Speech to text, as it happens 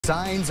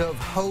Signs of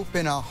hope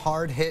in a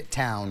hard-hit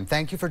town.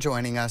 Thank you for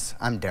joining us.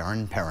 I'm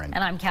Darren Perrin.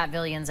 And I'm Kat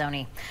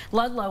Villianzoni.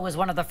 Ludlow was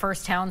one of the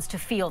first towns to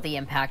feel the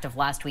impact of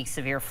last week's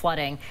severe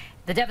flooding.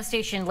 The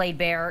devastation laid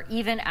bare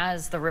even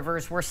as the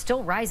rivers were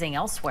still rising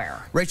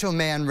elsewhere. Rachel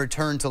Mann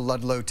returned to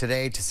Ludlow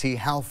today to see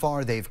how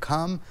far they've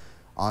come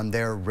on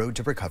their road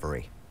to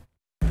recovery.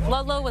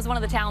 Ludlow was one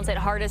of the towns hit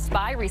hardest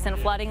by recent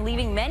flooding,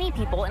 leaving many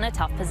people in a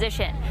tough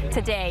position.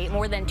 Today,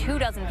 more than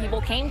 24 people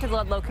came to the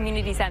Ludlow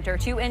Community Center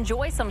to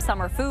enjoy some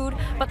summer food,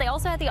 but they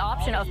also had the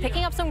option of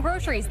picking up some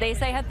groceries they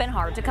say have been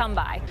hard to come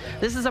by.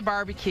 This is a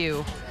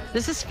barbecue.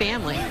 This is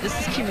family.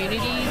 This is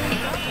community.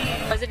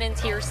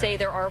 Residents here say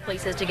there are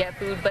places to get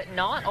food, but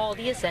not all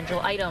the essential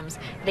items.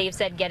 They've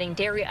said getting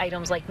dairy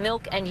items like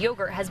milk and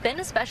yogurt has been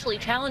especially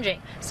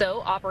challenging,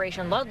 so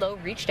Operation Ludlow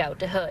reached out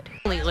to Hood.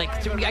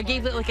 I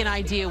gave it an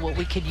idea what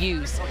we could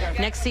use.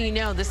 Next thing you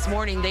know, this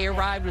morning they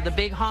arrived with a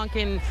big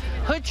honking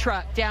Hood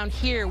truck down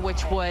here,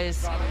 which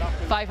was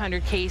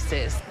 500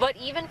 cases. But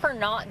even for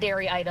not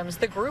dairy items,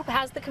 the group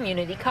has the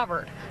community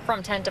covered.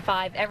 From 10 to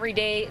 5 every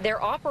day,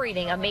 they're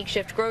operating a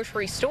makeshift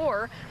grocery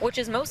store, which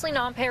is mostly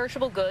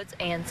non-perishable goods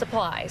and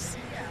supplies.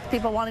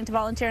 People wanting to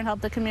volunteer and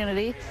help the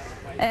community,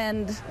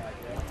 and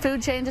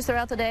food changes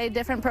throughout the day,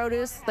 different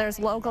produce. There's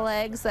local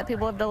eggs that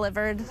people have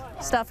delivered,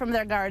 stuff from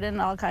their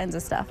garden, all kinds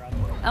of stuff.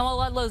 And while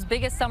Ludlow's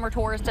biggest summer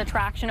tourist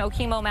attraction,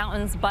 Okemo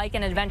Mountains Bike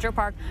and Adventure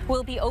Park,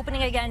 will be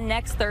opening again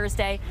next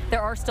Thursday,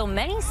 there are still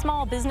many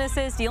small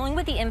businesses dealing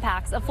with the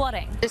impacts of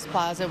flooding. This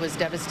plaza was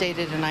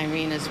devastated in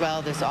Irene as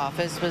well. This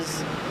office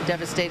was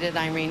devastated in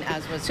Irene,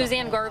 as was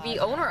Suzanne Garvey,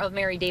 owner of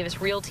Mary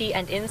Davis Realty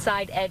and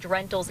Inside Edge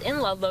Rentals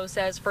in Ludlow,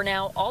 says for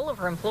now all of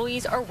her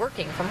employees are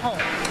working from home.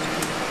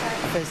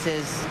 Office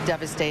is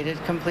devastated,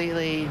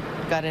 completely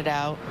gutted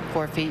out,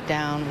 4 feet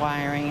down,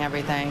 wiring,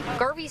 everything.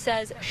 Garvey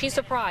says she's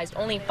surprised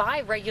only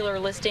 5 regular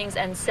listings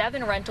and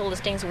 7 rental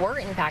listings were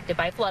impacted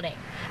by flooding.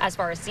 As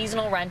far as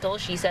seasonal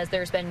rentals, she says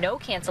there's been no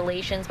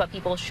cancellations, but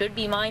people should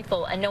be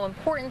mindful and know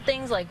important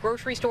things like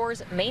grocery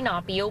stores may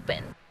not be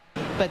open.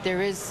 But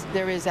there is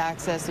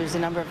access. There's a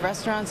number of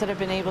restaurants that have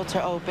been able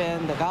to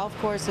open. The golf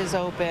course is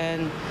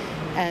open.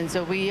 And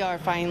so we are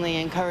finally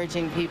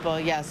encouraging people,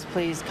 yes,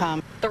 please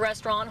come. The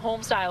restaurant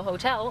Homestyle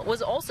Hotel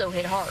was also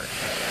hit hard.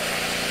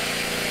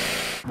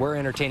 We're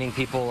entertaining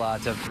people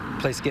to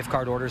place gift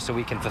card orders so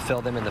we can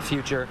fulfill them in the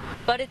future.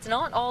 But it's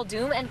not all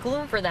doom and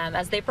gloom for them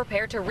as they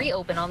prepare to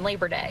reopen on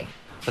Labor Day.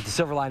 But the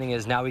silver lining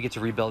is now we get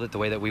to rebuild it the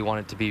way that we want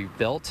it to be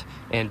built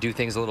and do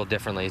things a little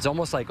differently. It's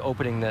almost like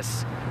opening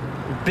this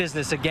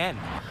business again.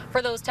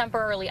 For those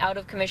temporarily out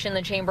of commission,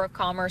 the Chamber of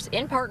Commerce,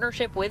 in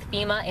partnership with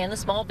FEMA and the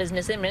Small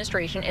Business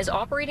Administration, is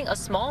operating a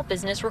small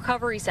business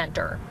recovery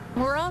center.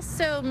 We're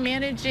also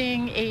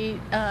managing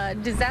a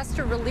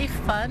disaster relief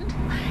fund,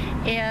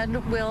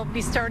 and we'll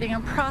be starting a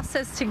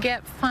process to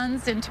get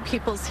funds into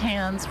people's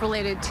hands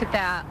related to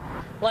that.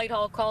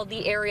 Whitehall called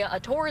the area a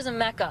tourism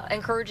mecca,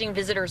 encouraging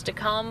visitors to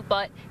come,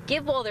 but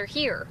give while they're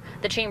here.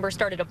 The Chamber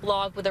started a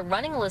blog with a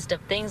running list of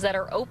things that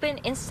are open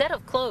instead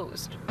of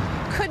closed.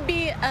 Could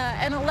be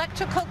an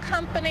electrical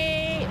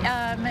company,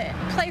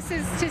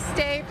 places to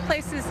stay,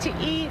 places to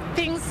eat,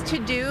 things to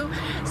do.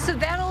 So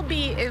that'll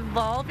be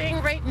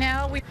evolving right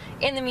now.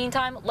 In the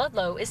meantime,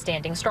 Ludlow is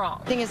standing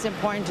strong. I think it's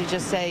important to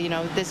just say,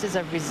 this is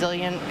a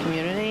resilient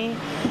community,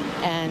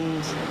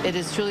 and it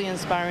is truly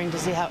inspiring to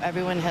see how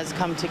everyone has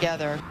come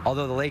together.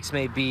 Although the lakes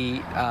may be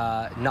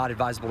not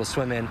advisable to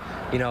swim in,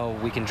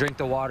 we can drink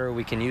the water,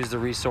 we can use the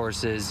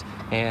resources,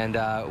 and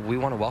we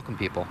want to welcome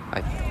people.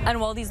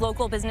 And while these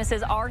local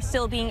businesses are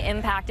still being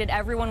impacted,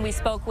 everyone we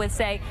spoke with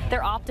say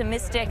they're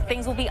optimistic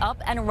things will be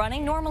up and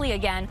running normally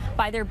again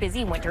by their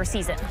busy winter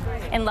season.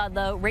 In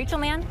Ludlow, Rachel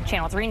Mann,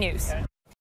 Channel 3 News.